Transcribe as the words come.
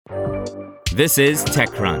This is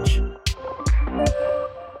TechCrunch.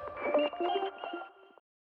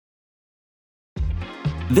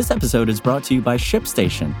 This episode is brought to you by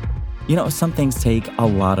ShipStation. You know, some things take a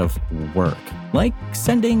lot of work, like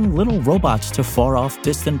sending little robots to far-off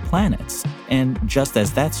distant planets. And just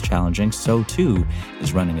as that's challenging, so too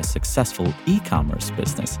is running a successful e-commerce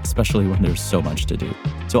business, especially when there's so much to do.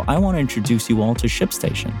 So I want to introduce you all to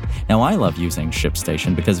ShipStation. Now, I love using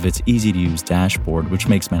ShipStation because of its easy-to-use dashboard, which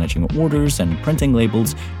makes managing orders and printing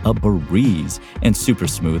labels a breeze and super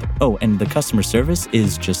smooth. Oh, and the customer service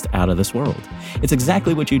is just out of this world. It's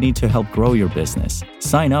exactly what you need to help grow your business.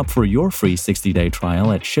 Sign up for your free 60-day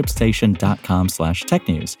trial at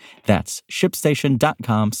shipstation.com/technews. That's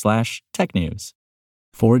shipstation.com/technews.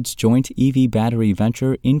 Ford's joint EV battery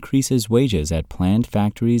venture increases wages at planned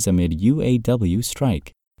factories amid UAW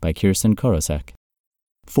strike, by Kirsten Korosek.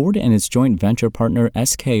 Ford and its joint venture partner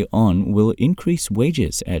SK On will increase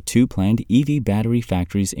wages at two planned EV battery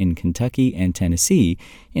factories in Kentucky and Tennessee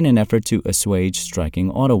in an effort to assuage striking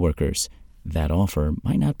autoworkers. That offer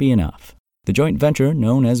might not be enough. The joint venture,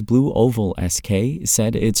 known as Blue Oval SK,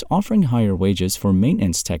 said it's offering higher wages for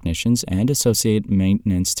maintenance technicians and associate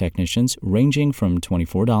maintenance technicians ranging from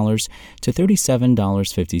 $24 to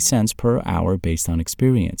 $37.50 per hour based on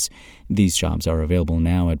experience. These jobs are available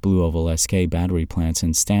now at Blue Oval SK battery plants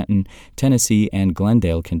in Stanton, Tennessee, and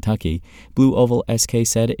Glendale, Kentucky. Blue Oval SK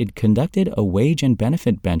said it conducted a wage and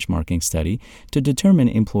benefit benchmarking study to determine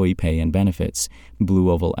employee pay and benefits. Blue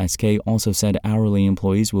Oval SK also said hourly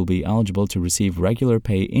employees will be eligible to receive regular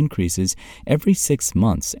pay increases every 6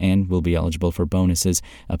 months and will be eligible for bonuses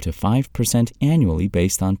up to 5% annually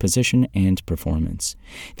based on position and performance.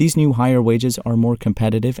 These new higher wages are more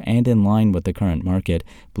competitive and in line with the current market,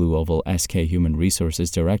 Blue Oval SK Human Resources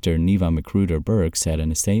Director Neva Magruder-Berg said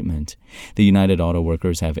in a statement. The United Auto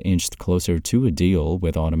Workers have inched closer to a deal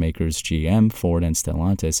with automakers GM, Ford, and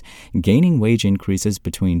Stellantis, gaining wage increases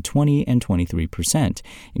between 20 and 23%,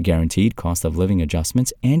 guaranteed cost of living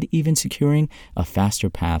adjustments, and even securing a faster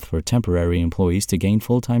path for temporary employees to gain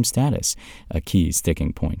full-time status, a key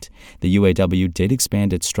sticking point. The UAW did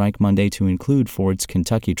expand its strike Monday to include Ford's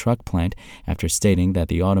Kentucky truck plant after stating that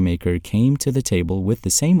the automaker came to the table with the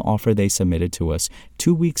same offer they submitted to us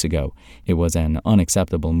 2 weeks ago. It was an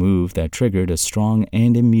unacceptable move that triggered a strong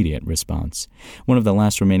and immediate response. One of the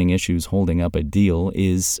last remaining issues holding up a deal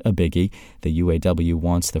is a biggie. The UAW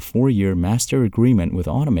wants the 4-year master agreement with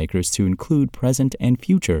automakers to include present and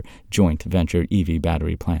future joint venture EV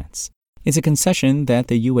battery plants. It's a concession that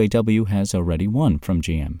the UAW has already won from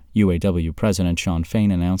GM. UAW President Shawn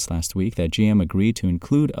Fain announced last week that GM agreed to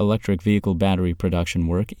include electric vehicle battery production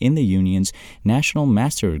work in the union's national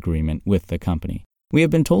master agreement with the company. We have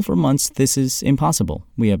been told for months this is impossible.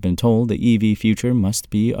 We have been told the EV future must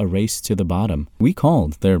be a race to the bottom. We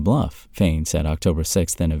called their bluff, Fain said October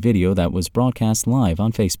 6th in a video that was broadcast live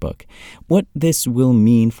on Facebook. What this will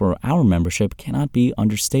mean for our membership cannot be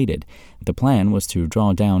understated. The plan was to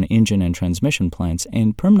draw down engine and transmission plants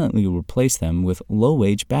and permanently replace them with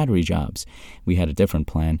low-wage battery jobs. We had a different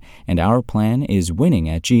plan, and our plan is winning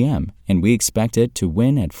at GM, and we expect it to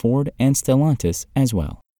win at Ford and Stellantis as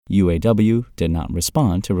well. UAW did not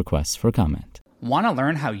respond to requests for comment. Want to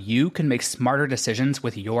learn how you can make smarter decisions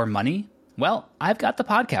with your money? Well, I've got the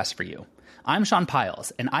podcast for you. I'm Sean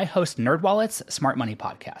Piles, and I host NerdWallet's Smart Money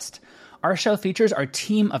Podcast. Our show features our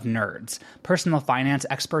team of nerds, personal finance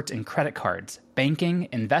experts in credit cards, banking,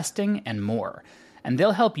 investing, and more. And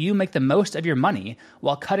they'll help you make the most of your money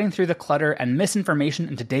while cutting through the clutter and misinformation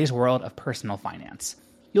in today's world of personal finance.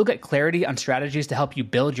 You'll get clarity on strategies to help you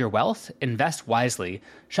build your wealth, invest wisely,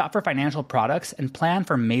 shop for financial products, and plan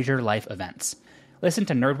for major life events. Listen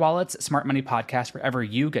to NerdWallet's Smart Money Podcast wherever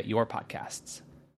you get your podcasts.